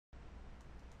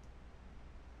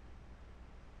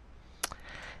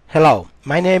Hello,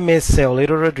 my name is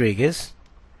Seolito Rodriguez,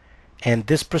 and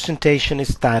this presentation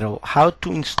is titled How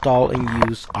to Install and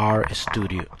Use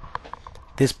RStudio.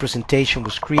 This presentation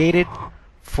was created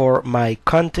for my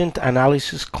content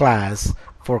analysis class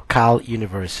for Cal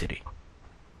University.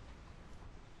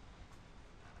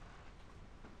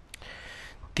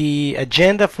 The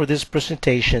agenda for this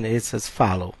presentation is as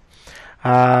follows.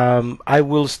 I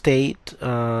will state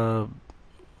the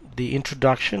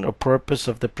introduction or purpose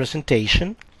of the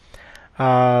presentation.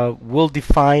 We'll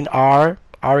define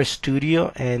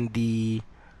RStudio and the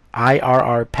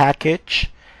IRR package.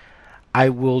 I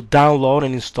will download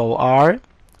and install R,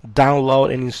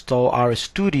 download and install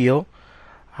RStudio,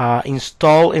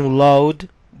 install and load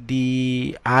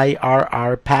the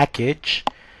IRR package,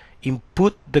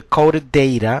 input the coded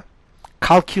data,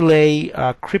 calculate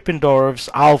Krippendorff's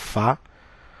alpha.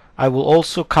 I will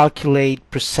also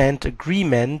calculate percent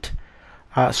agreement,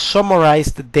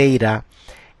 summarize the data,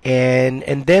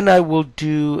 and then I will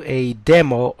do a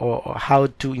demo or how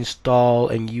to install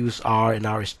and use R and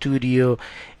RStudio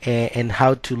and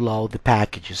how to load the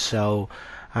packages. So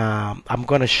I'm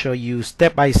going to show you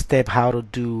step by step how to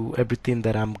do everything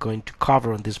that I'm going to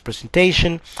cover on this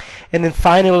presentation, and then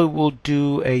finally we'll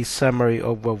do a summary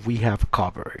of what we have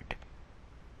covered.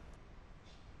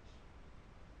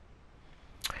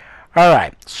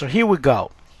 Alright, so here we go.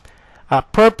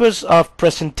 Purpose of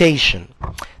presentation.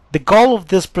 The goal of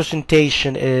this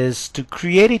presentation is to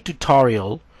create a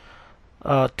tutorial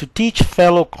to teach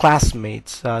fellow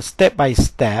classmates step by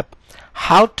step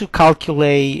how to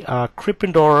calculate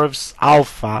Krippendorff's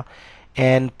alpha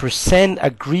and percent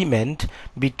agreement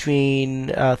between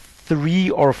 3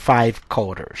 or 5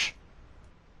 coders.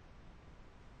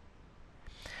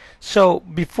 So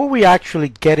before we actually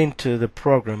get into the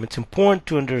program, it's important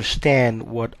to understand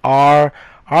what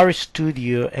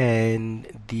RStudio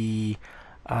and the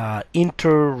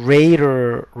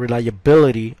inter-rater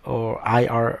reliability or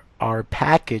IRR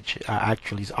package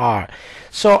actually are.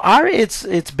 So R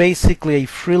it's basically a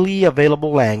freely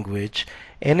available language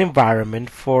and environment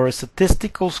for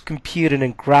statistical computing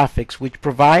and graphics, which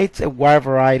provides a wide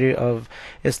variety of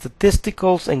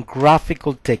statistical and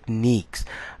graphical techniques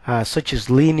such as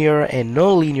linear and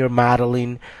nonlinear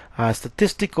modeling,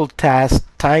 statistical tasks,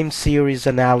 time series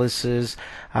analysis,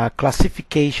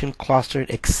 classification, clustering,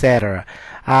 etc.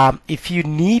 If you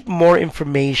need more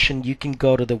information, you can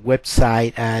go to the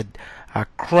website at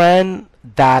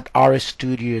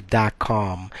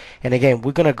cran.rstudio.com. And again,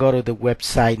 we're gonna go to the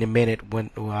website in a minute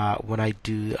when I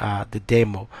do the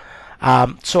demo.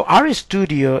 So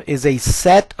RStudio is a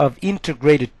set of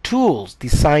integrated tools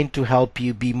designed to help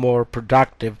you be more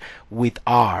productive with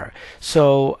R.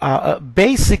 So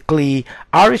basically,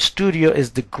 RStudio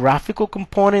is the graphical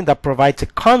component that provides a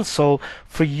console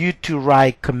for you to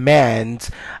write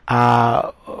commands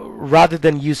rather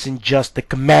than using just the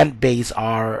command-based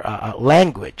R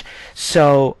language.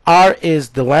 So R is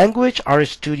the language,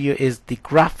 RStudio is the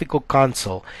graphical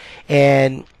console,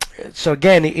 and so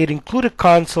again, it included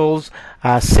consoles,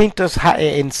 syntax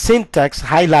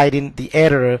highlighting the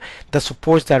editor that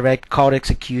supports direct code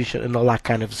execution and all that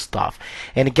kind of stuff.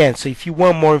 And again, so if you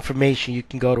want more information, you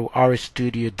can go to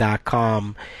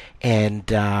rstudio.com and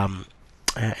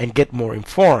get more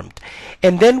informed.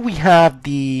 And then we have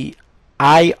the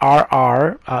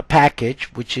IRR package,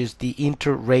 which is the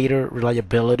inter-rater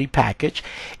reliability package,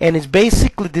 and it's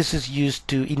basically this is used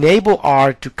to enable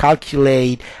R to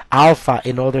calculate alpha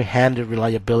and other handed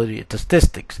reliability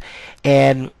statistics.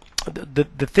 And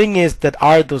the thing is that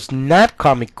R does not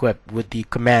come equipped with the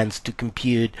commands to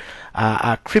compute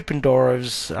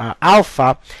Krippendorff's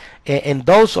alpha and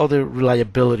those other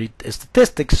reliability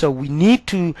statistics, so we need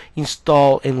to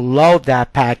install and load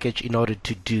that package in order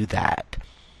to do that.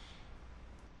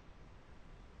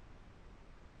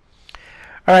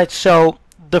 Alright, so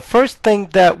the first thing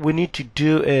that we need to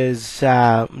do is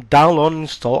download and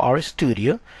install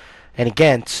RStudio. And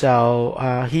again,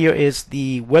 so here is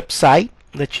the website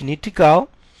that you need to go.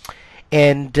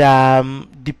 And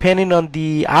depending on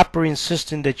the operating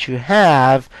system that you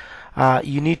have,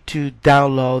 you need to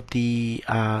download the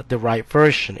right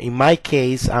version. In my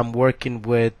case, I'm working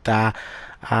with I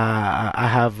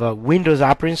have a Windows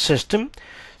operating system,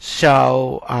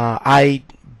 so I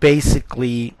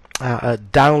basically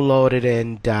downloaded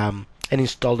and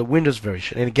install the Windows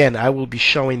version. And again, I will be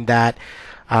showing that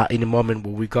in a moment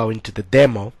when we go into the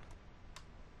demo.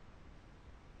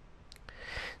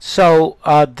 So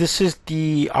this is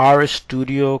the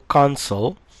RStudio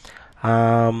console.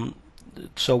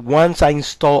 So once I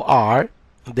install R,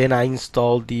 then I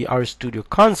install the RStudio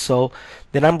console,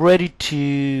 then I'm ready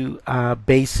to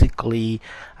basically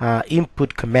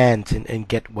input commands and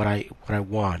get what I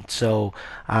want. So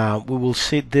we will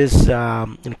see this in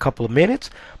a couple of minutes.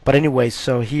 But anyway,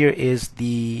 so here is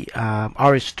the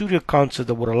RStudio console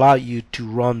that would allow you to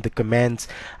run the commands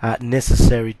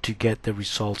necessary to get the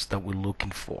results that we're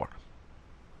looking for.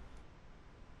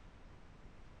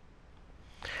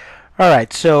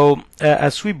 Alright, so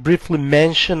as we briefly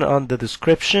mentioned on the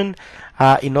description,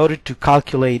 in order to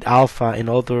calculate alpha and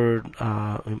other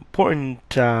important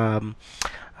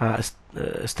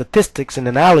statistics and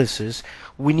analysis,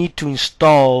 we need to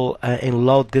install and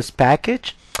load this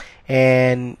package.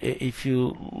 And if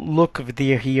you look over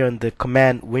there here in the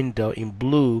command window in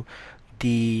blue,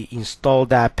 the install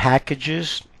that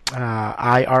packages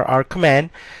IRR command,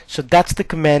 so that's the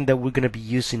command that we're going to be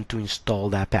using to install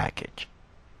that package.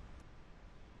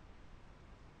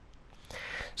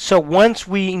 So once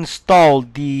we install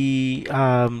the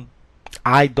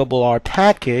IRR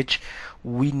package,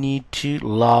 we need to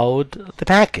load the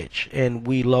package, and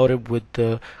we load it with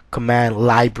the command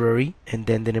library and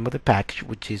then the name of the package,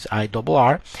 which is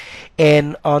IRR.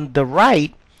 And on the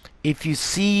right, if you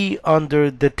see under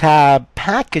the tab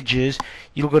packages,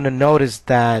 you're going to notice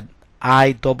that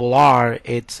IRR,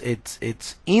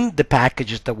 it's in the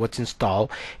packages that was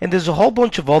installed, and there's a whole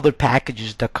bunch of other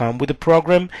packages that come with the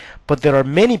program, but there are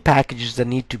many packages that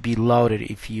need to be loaded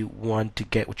if you want to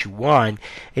get what you want.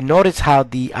 And notice how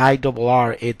the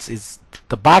IRR, it's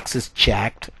the box is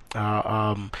checked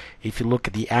if you look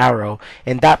at the arrow,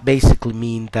 and that basically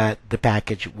means that the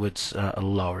package was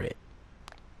loaded.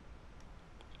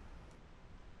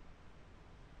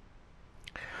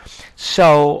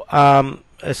 So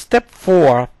step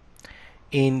 4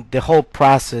 in the whole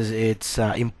process, it's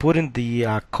inputting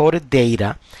the coded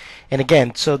data. And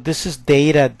again, so this is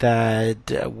data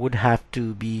that would have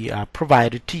to be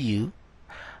provided to you.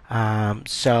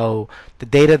 So the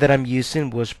data that I'm using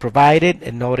was provided,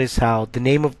 and notice how the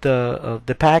name of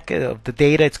the packet of the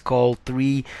data, it's called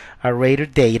 3 rater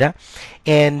data.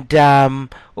 And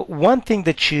one thing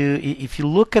that if you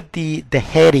look at the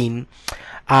heading,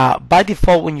 by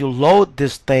default, when you load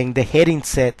this thing, the heading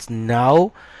says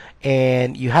no,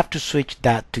 and you have to switch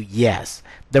that to yes.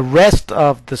 The rest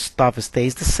of the stuff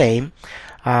stays the same.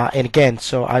 And again,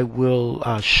 so I will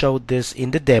show this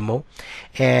in the demo.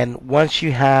 And once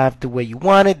you have the way you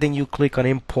want it, then you click on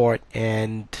import,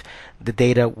 and the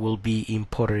data will be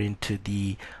imported into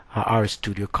the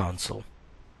RStudio console.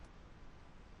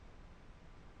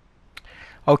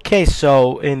 Okay,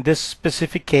 so in this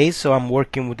specific case, so I'm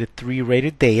working with the 3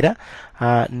 rated data.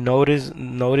 Notice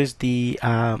the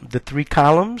 3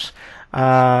 columns.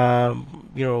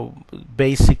 You know,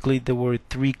 basically there were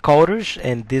 3 coders,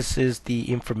 and this is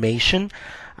the information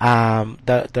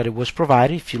that it was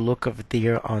provided. If you look over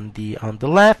there on the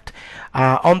left,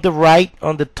 on the right,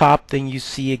 on the top, then you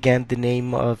see again the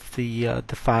name of the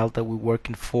file that we're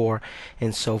working for,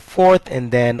 and so forth. And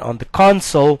then on the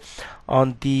console,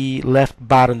 on the left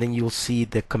bottom, then you'll see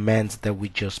the commands that we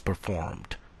just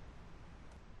performed.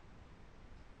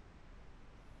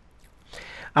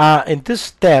 In this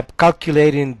step,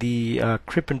 calculating the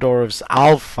Krippendorov's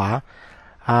alpha,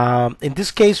 in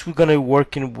this case we're going to be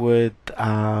working with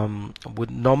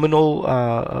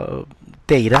nominal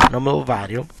data, nominal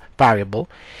variable,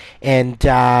 and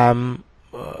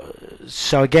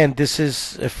so again, this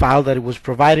is a file that was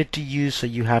provided to you, so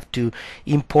you have to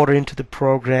import it into the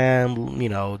program, you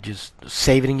know, just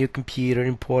save it in your computer,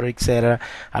 import it, etc.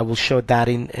 I will show that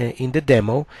in the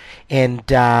demo. And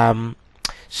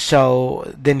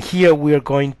so then here we are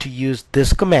going to use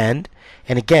this command,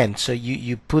 and again, so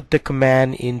you put the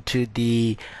command into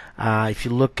the if you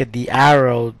look at the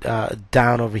arrow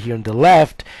down over here on the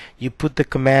left, you put the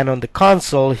command on the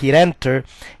console, hit enter,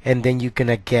 and then you're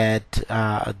gonna get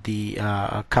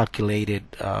the calculated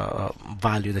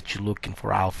value that you're looking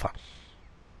for, alpha.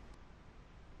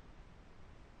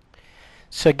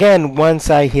 So again,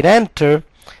 once I hit enter,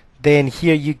 then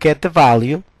here you get the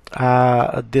value.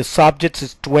 The subjects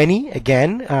is 20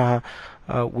 again.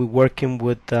 We're working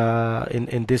with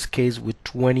in this case with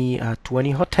 20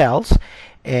 hotels,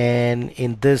 and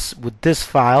with this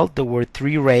file there were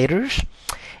 3 raters,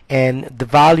 and the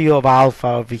value of alpha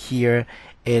over here,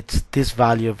 it's this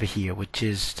value over here, which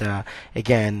is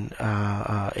again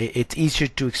it's easier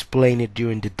to explain it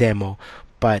during the demo,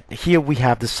 but here we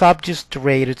have the subjects, the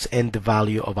raters, and the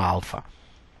value of alpha.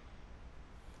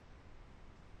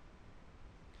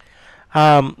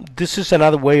 This is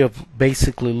another way of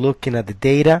basically looking at the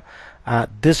data.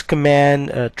 This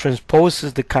command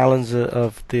transposes the columns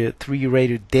of the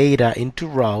 3-rated data into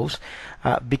rows,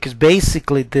 because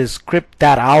basically the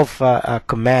script.alpha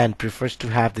command prefers to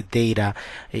have the data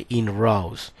in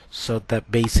rows, so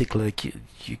that basically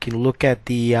you can look at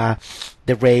the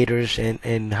raters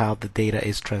and how the data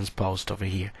is transposed over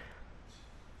here.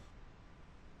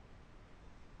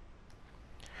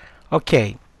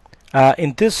 Okay,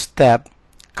 in this step,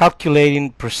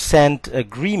 calculating percent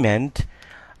agreement,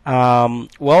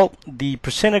 well, the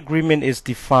percent agreement is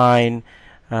defined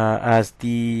as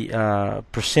the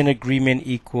percent agreement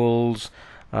equals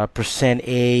percent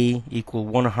A equal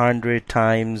 100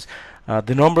 times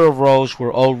the number of rows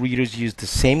where all readers use the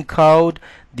same code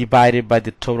divided by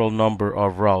the total number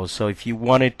of rows. So if you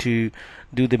wanted to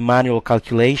do the manual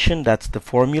calculation, that's the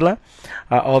formula.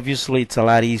 Obviously, it's a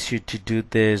lot easier to do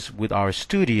this with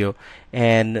RStudio,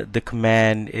 and the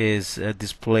command is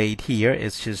displayed here.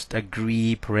 It's just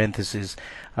agree parenthesis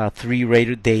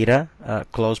 3-rated data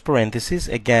close parenthesis.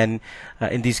 Again,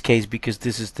 in this case, because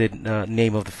this is the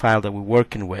name of the file that we're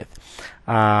working with.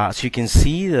 So you can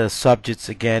see the subjects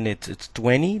again. It's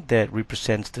 20 that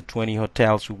represents the 20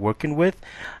 hotels we're working with.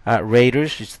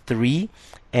 Raters is 3.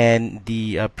 And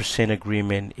the percent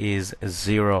agreement is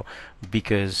 0,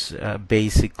 because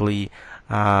basically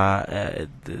there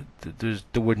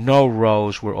were no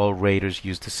rows where all raters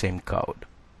used the same code.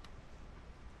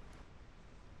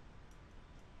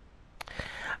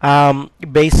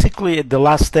 Basically, the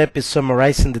last step is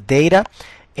summarizing the data,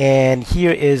 and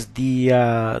here is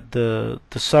the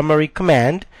summary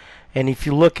command. And if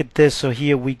you look at this, so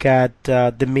here we got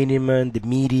the minimum, the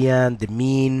median, the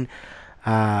mean,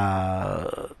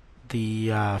 the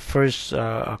first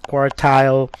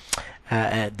quartile,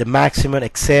 the maximum,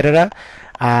 etc.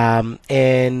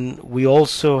 And we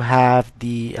also have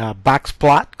the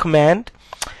boxplot command.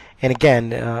 And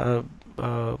again,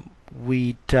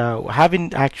 we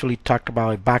haven't actually talked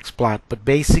about a boxplot, but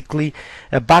basically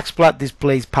a boxplot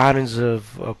displays patterns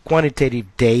of quantitative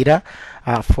data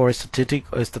for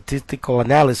statistical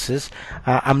analysis.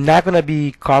 I'm not going to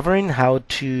be covering how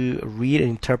to read and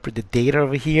interpret the data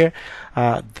over here.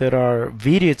 There are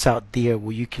videos out there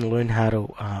where you can learn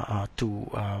how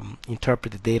to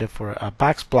interpret the data for a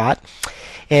boxplot.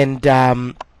 And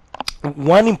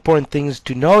one important thing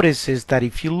to notice is that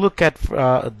if you look at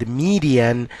the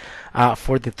median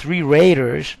for the 3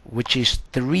 raters, which is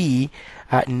 3,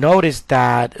 notice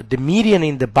that the median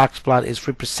in the box plot is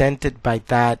represented by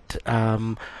that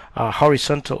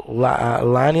horizontal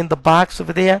line in the box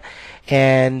over there,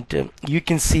 and you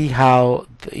can see how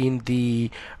in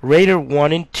the rater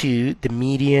 1 and 2 the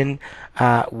median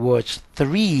was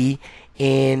 3,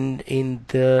 and in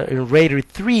rater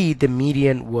 3 the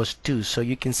median was 2. So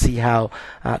you can see how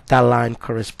that line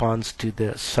corresponds to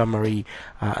the summary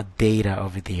data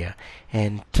over there,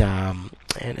 and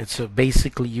so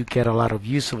basically you get a lot of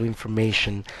useful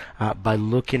information by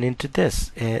looking into this.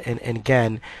 And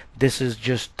again, this is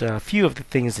just a few of the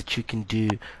things that you can do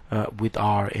with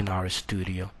R and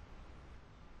RStudio.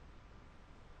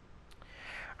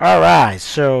 Alright,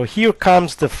 so here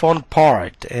comes the fun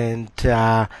part, and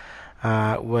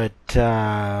what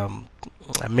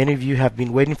many of you have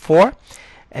been waiting for,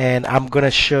 and I'm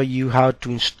gonna show you how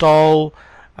to install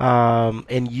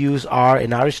and use R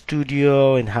and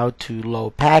RStudio, and how to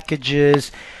load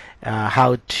packages,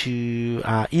 how to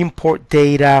import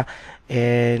data,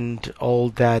 and all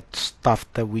that stuff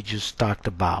that we just talked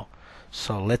about.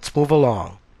 So let's move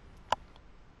along.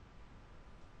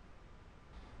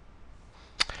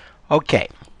 Okay,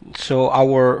 so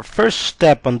our first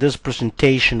step on this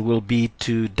presentation will be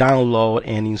to download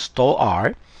and install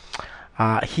R.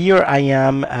 Here I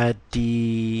am at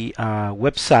the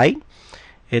website.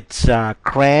 It's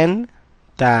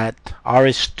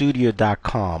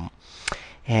cran.rstudio.com,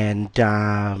 and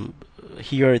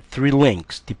here are 3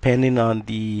 links depending on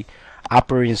the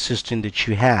operating system that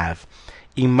you have.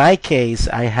 In my case,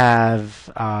 I have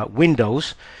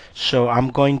Windows, so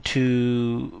I'm going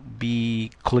to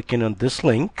be clicking on this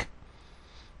link,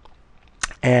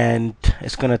 and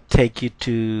it's going to take you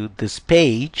to this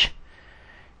page.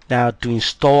 Now, to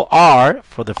install R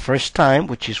for the first time,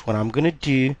 which is what I'm going to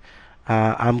do,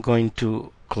 I'm going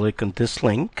to click on this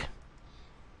link,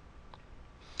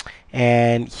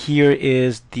 and here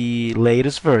is the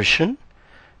latest version.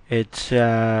 It's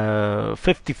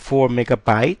 54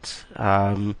 megabytes,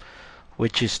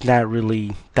 which is not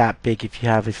really that big if you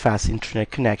have a fast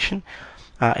internet connection.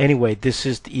 Anyway, this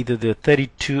is either the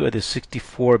 32 or the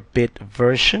 64-bit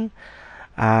version.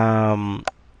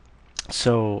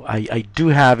 So I do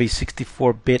have a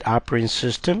 64-bit operating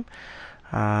system.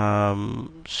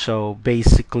 So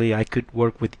basically I could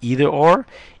work with either or.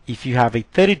 If you have a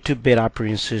 32-bit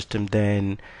operating system,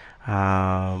 then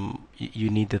you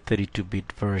need the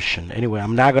 32-bit version. Anyway,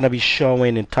 I'm not going to be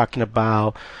showing and talking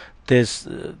about this,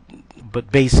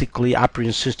 but basically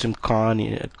operating system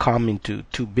come into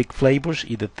two big flavors,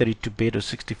 either 32-bit or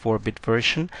 64-bit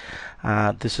version.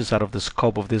 This is out of the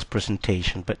scope of this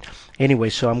presentation. But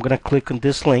anyway, so I'm going to click on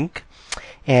this link,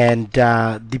 and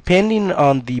depending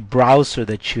on the browser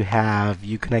that you have,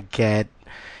 you're going to get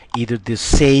either this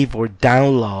save or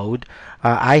download.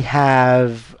 I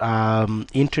have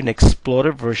Internet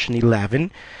Explorer version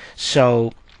 11,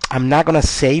 so I'm not going to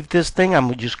save this thing.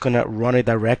 I'm just going to run it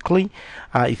directly.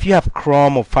 If you have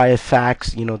Chrome or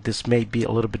Firefox, this may be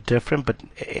a little bit different, but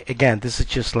again, this is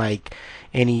just like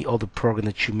any other program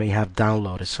that you may have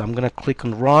downloaded. So I'm going to click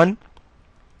on Run,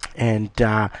 and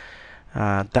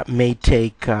that may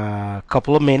take a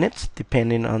couple of minutes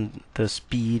depending on the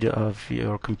speed of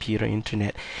your computer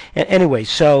internet. Anyway,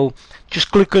 so just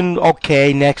click on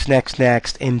OK, next,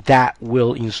 and that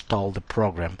will install the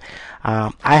program.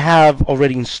 I have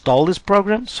already installed this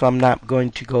program, so I'm not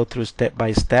going to go through step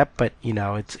by step, but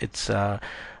it's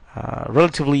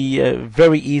relatively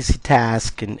very easy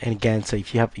task, and again, so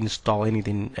if you have installed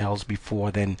anything else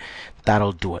before, then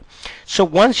that'll do it. So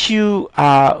once you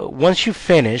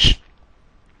finish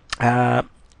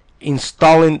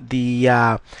installing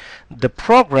the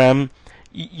program,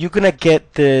 you're gonna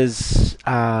get this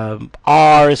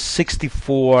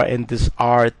R64 and this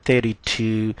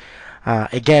R32.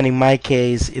 Again, in my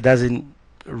case, it doesn't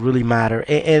really matter.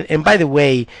 And by the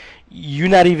way, you're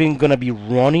not even gonna be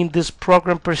running this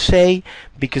program per se,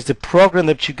 because the program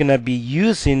that you're gonna be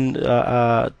using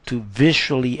to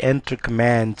visually enter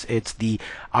commands, it's the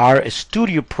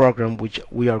RStudio program, which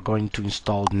we are going to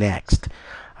install next.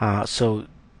 So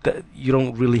you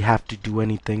don't really have to do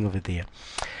anything over there.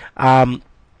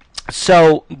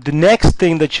 So the next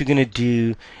thing that you're gonna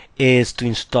do is to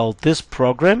install this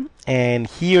program, and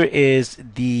here is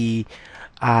the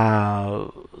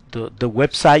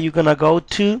website you're gonna go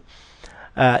to.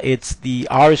 It's the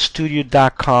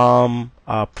rstudio.com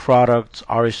products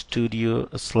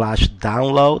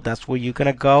rstudio/download. That's where you're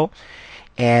gonna go,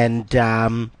 and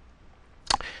there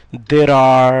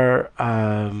are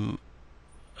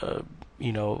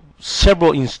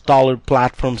several installer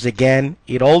platforms. Again,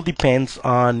 it all depends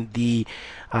on the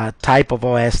type of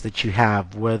OS that you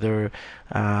have, whether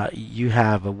you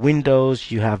have a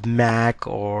Windows, you have Mac,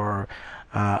 or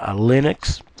a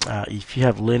Linux. If you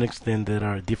have Linux, then there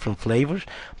are different flavors.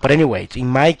 But anyway, in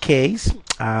my case,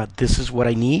 this is what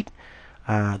I need,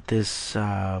 this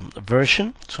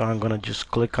version. So I'm gonna just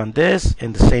click on this,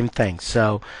 and the same thing.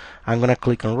 So I'm gonna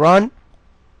click on Run,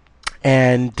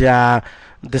 and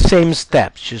the same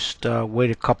steps. Just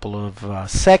wait a couple of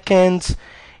seconds,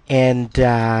 and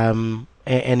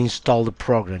install the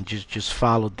program. Just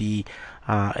follow the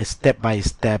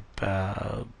step-by-step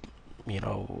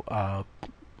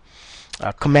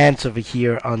commands over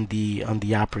here on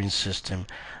the operating system.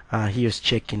 Here's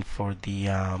checking for the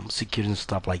security and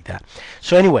stuff like that.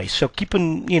 So anyway, so keep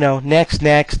on next,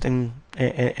 and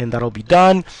that'll be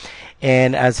done.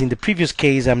 And as in the previous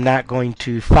case, I'm not going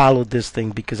to follow this thing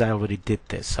because I already did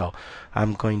this. So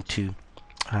I'm going to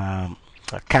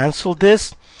cancel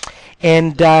this.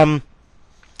 And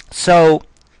so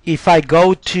if I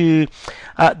go to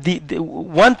the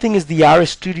one thing is, the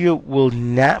RStudio will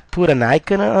not put an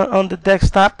icon on the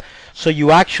desktop, so you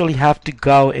actually have to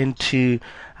go into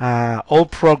all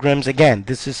programs. Again,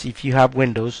 this is if you have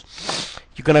Windows.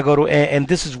 You're gonna go to, and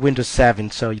this is Windows 7.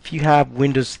 So if you have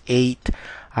Windows 8,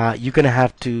 you're gonna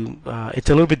have to. It's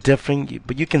a little bit different,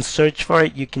 but you can search for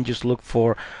it. You can just look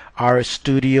for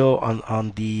RStudio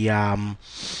on the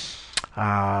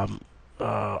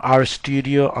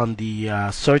RStudio on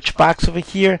the search box over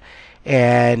here.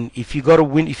 And if you go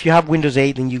to if you have Windows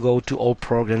 8, then you go to all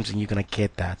programs, and you're gonna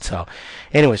get that. So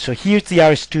anyway, so here's the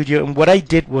RStudio, and what I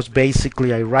did was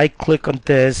basically I right click on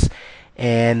this,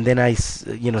 and then I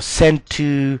send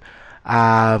to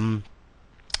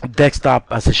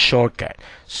desktop as a shortcut.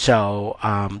 So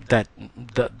that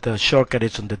the shortcut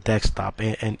is on the desktop,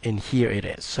 and here it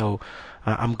is. So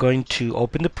I'm going to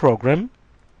open the program,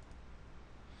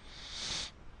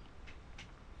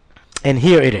 and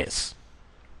here it is.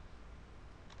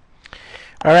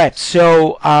 Alright,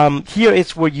 so here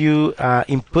is where you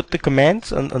input the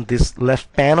commands on this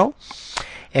left panel,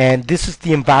 and this is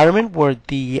the environment where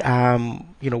the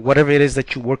whatever it is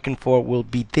that you're working for will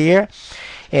be there,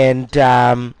 and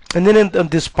then on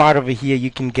this part over here you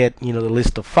can get the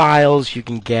list of files, you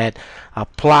can get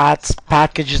plots,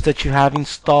 packages that you have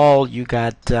installed, you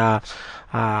got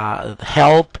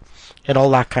help, and all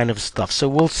that kind of stuff. So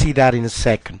we'll see that in a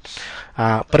second.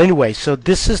 But anyway, so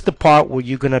this is the part where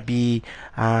you're gonna be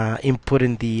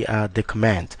inputting the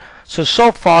command.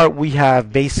 So far we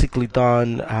have basically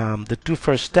done the two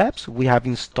first steps. We have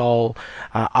installed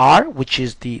R, which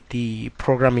is the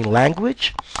programming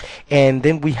language, and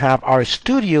then we have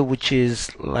RStudio, which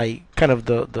is like kind of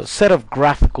the set of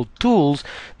graphical tools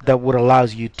that would allow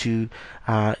you to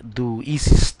do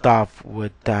easy stuff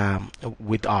with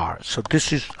R. So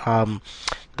this is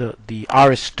the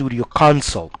RStudio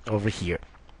console over here.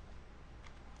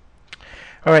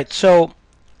 All right, so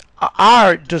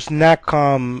R does not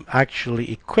come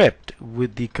actually equipped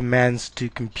with the commands to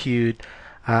compute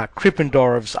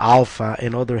Krippendorff's alpha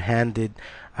and other handed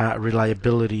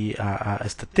reliability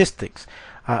statistics.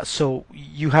 So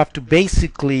you have to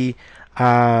basically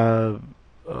you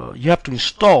have to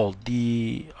install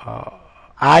the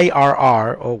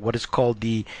IRR, or what is called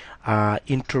the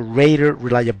inter-rater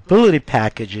reliability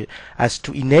package, as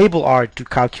to enable R to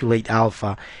calculate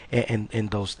alpha and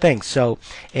those things. So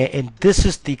and this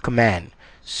is the command.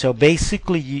 So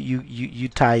basically you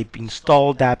type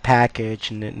install that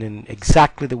package and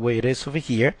exactly the way it is over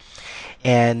here,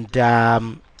 and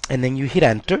then you hit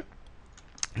enter.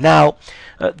 Now,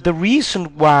 the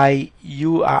reason why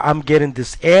I'm getting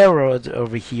this error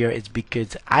over here is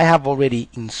because I have already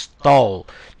installed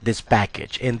this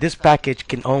package, and this package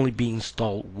can only be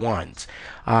installed once.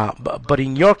 But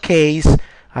in your case,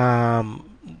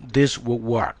 this will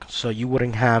work, so you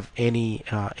wouldn't have any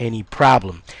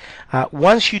problem.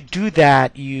 Once you do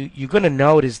that, you're going to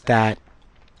notice that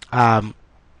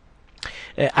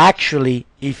actually,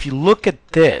 if you look at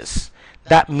this,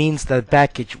 that means that the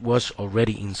package was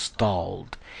already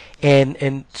installed,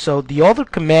 and so the other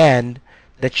command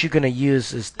that you're going to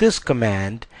use is this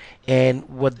command, and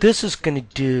what this is going to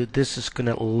do, this is going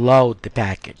to load the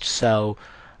package. So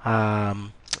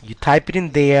you type it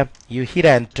in there, you hit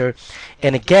enter,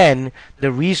 and again,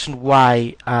 the reason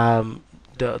why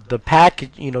the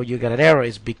package, you got an error,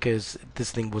 is because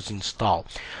this thing was installed.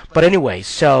 But anyway,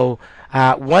 so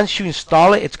once you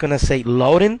install it, it's going to say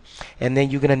loading, and then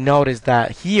you're going to notice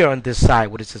that here on this side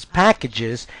where it says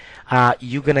packages,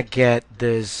 you're going to get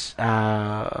this.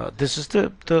 This is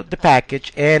the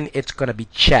package, and it's going to be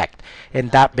checked,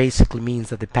 and that basically means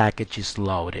that the package is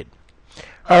loaded.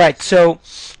 All right, so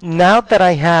now that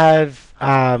I have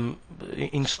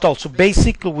installed, so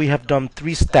basically we have done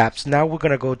 3 steps. Now we're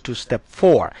going to go to step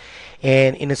 4,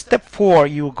 and in step 4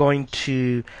 you're going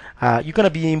to be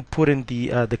inputting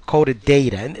the coded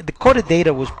data, and the coded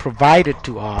data was provided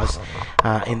to us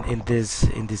in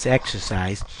this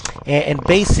exercise, and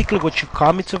basically what you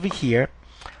comment over here,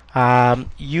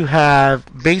 you have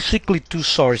basically 2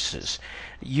 sources.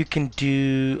 You can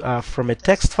do from a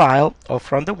text file or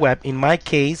from the web. In my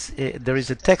case, there is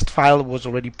a text file that was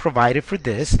already provided for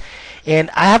this,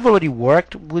 and I have already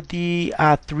worked with the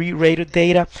 3-rater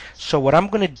data. So what I'm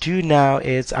going to do now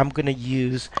is I'm going to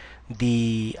use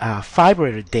the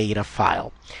 5-rater data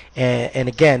file, and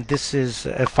again, this is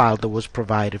a file that was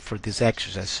provided for this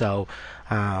exercise. So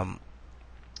I'm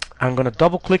going to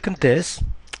double click on this,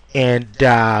 and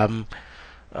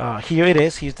here it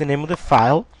is. Here's the name of the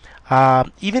file.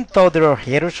 Even though there are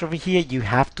headers over here, you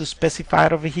have to specify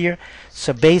it over here.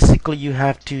 So basically you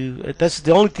have to, that's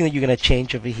the only thing that you're going to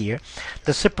change over here.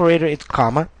 The separator is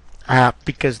comma,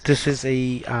 because this is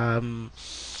a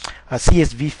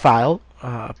CSV file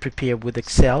prepared with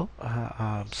Excel,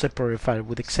 separator file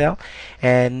with Excel,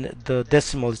 and the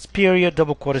decimal is period,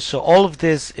 double quotes. So all of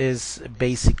this is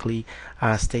basically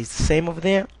stays the same over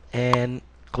there, and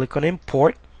click on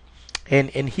import, and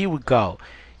here we go.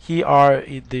 Here are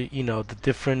the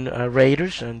different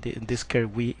raters, and in this case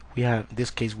we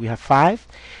have 5,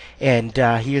 and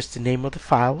here's the name of the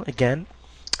file again,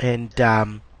 and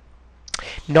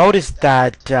notice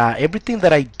that everything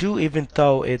that I do, even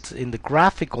though it's in the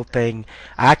graphical thing,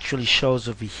 actually shows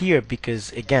over here,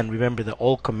 because again, remember that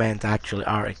all commands actually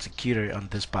are executed on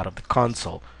this part of the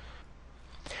console.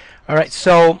 Alright,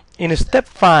 so in step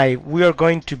 5 we are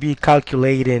going to be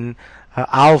calculating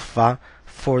alpha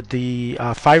for the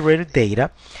 5-rater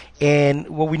data, and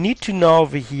what we need to know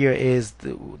over here is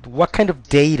what kind of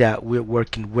data we're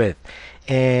working with,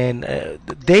 and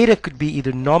the data could be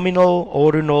either nominal,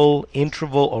 ordinal,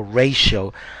 interval, or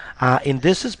ratio. In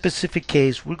this specific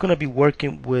case, we're going to be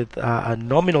working with a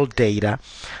nominal data,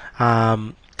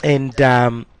 so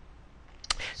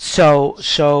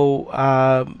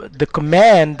the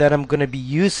command that I'm going to be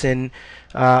using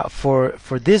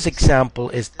for this example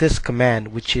is this command,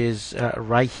 which is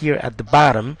right here at the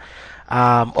bottom.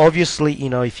 Obviously,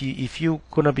 if you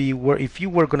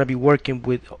were gonna be working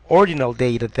with ordinal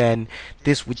data, then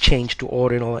this would change to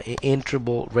ordinal,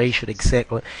 interval, ratio,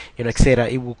 etc. Etc.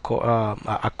 It will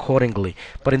accordingly.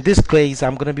 But in this case,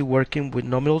 I'm gonna be working with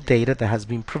nominal data that has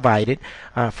been provided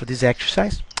for this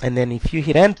exercise. And then if you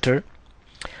hit enter,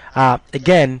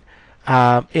 again,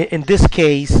 in this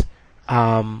case,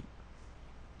 I'm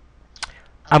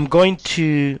going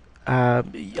to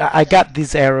I got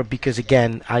this error because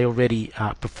again I already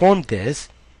performed this.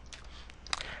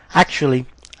 Actually,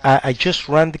 I just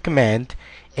ran the command,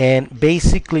 and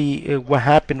basically what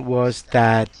happened was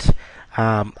that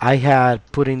I had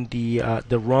put in the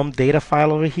ROM data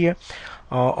file over here.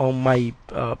 On my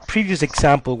previous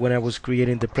example, when I was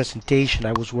creating the presentation,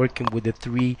 I was working with the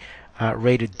 3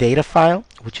 rated data file,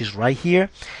 which is right here.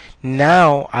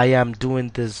 Now I am doing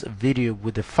this video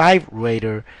with the 5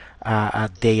 rated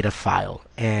data file,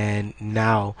 and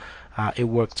now it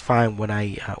works fine when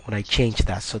I change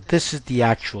that. So this is the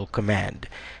actual command,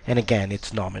 and again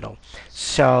it's nominal.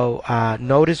 So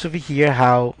notice over here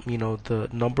how the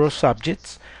number of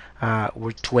subjects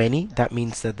were 20. That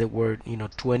means that there were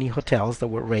 20 hotels that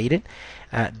were rated.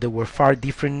 There were far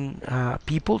different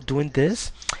people doing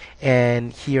this,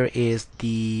 and here is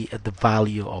the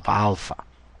value of alpha.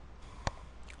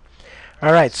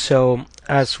 Alright, so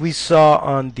as we saw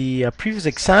on the previous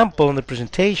example in the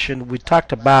presentation, we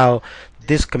talked about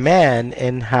this command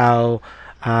and how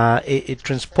it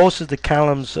transposes the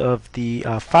columns of the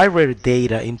 5 rated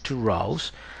data into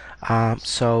rows.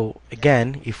 So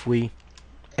again, if we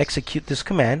execute this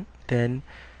command, then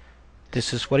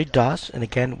this is what it does. And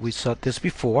again, we saw this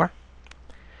before.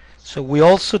 So we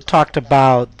also talked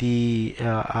about the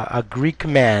agree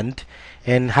command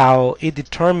and how it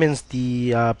determines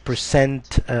the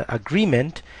percent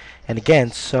agreement. And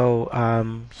again, so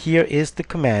here is the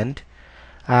command.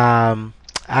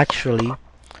 Actually,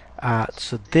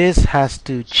 so this has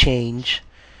to change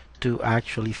to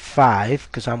actually 5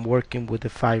 because I'm working with the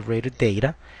 5 rated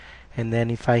data. And then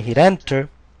if I hit enter,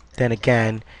 then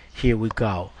again, here we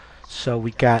go. So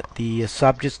we got the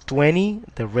subjects 20,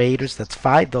 the raters, that's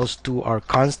 5. Those 2 are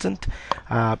constant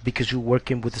because you're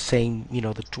working with the same,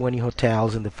 the 20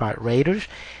 hotels and the 5 raters.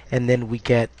 And then we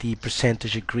get the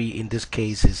percentage agree. In this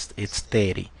case, it's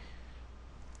 30.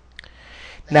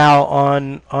 Now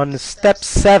on step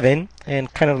 7,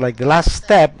 and kind of like the last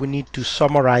step, we need to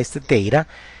summarize the data.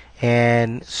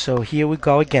 And so here we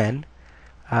go again.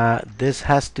 This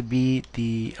has to be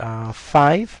the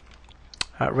 5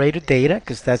 rated data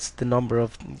because that's the number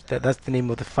of that's the name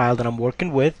of the file that I'm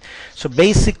working with. So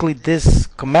basically this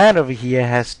command over here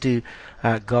has to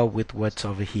go with what's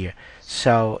over here.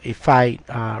 So if I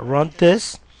run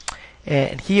this,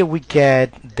 and here we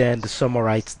get then the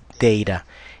summarized data,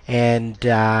 and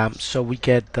so we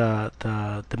get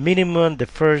the minimum, the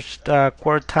first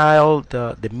quartile,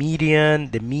 the median,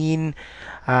 the mean,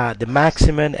 the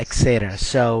maximum, etc.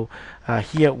 So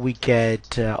here we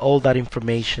get all that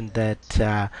information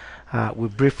that we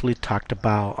briefly talked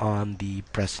about on the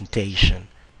presentation.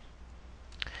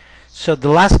 So the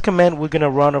last command we're going to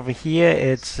run over here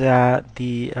is the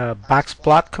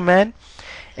boxplot command.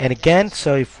 And again,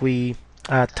 so if we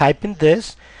type in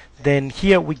this, then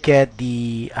here we get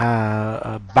the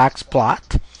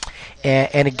boxplot.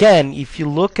 And again, if you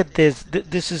look at this,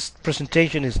 this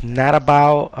presentation is not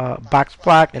about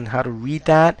boxplot and how to read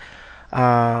that.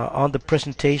 On the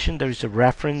presentation, there is a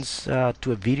reference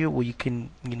to a video where you can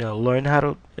learn how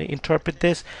to interpret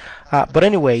this. But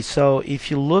anyway, so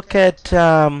if you look at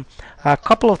a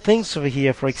couple of things over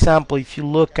here, for example, if you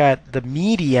look at the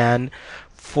median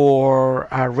for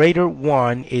rater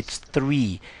 1, it's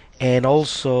 3, and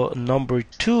also number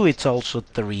 2, it's also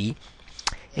 3,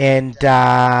 and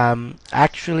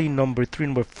actually number 3,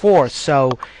 number 4.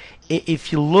 So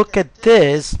if you look at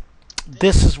this,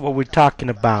 this is what we're talking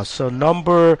about. So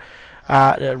number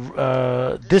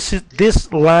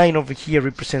this line over here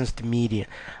represents the median,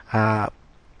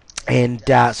 and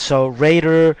so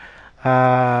rater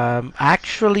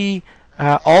actually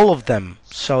all of them.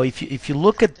 So if you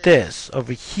look at this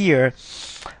over here,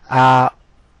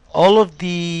 all of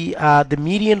the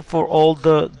median for all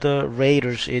the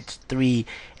raters, it's 3,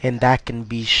 and that can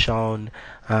be shown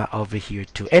over here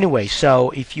too. Anyway,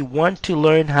 so if you want to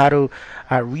learn how to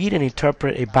read and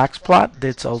interpret a boxplot,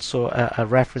 that's also a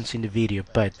reference in the video.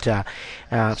 But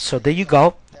so there you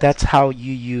go. That's how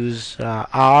you use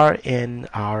R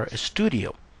and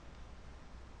RStudio.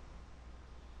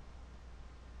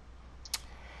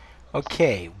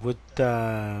 Okay, with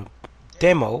the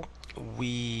demo,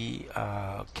 we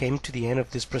came to the end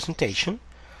of this presentation.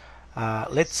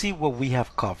 Let's see what we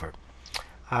have covered.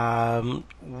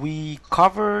 We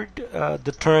covered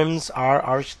the terms R,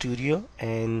 RStudio,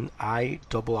 and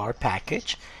R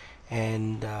package,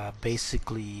 and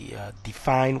basically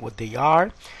define what they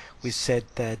are. We said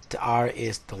that R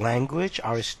is the language,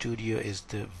 RStudio is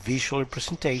the visual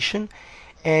representation,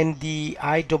 and the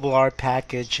R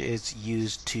package is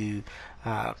used to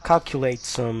calculate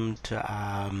some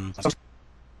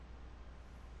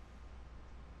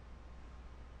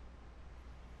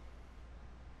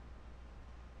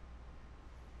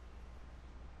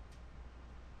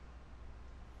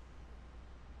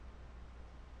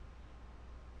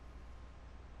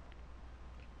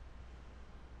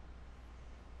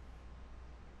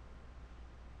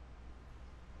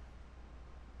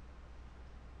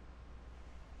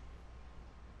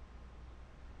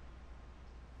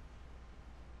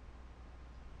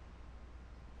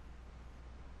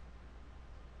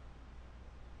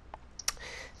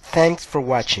Thanks for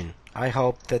watching. I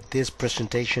hope that this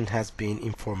presentation has been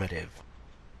informative.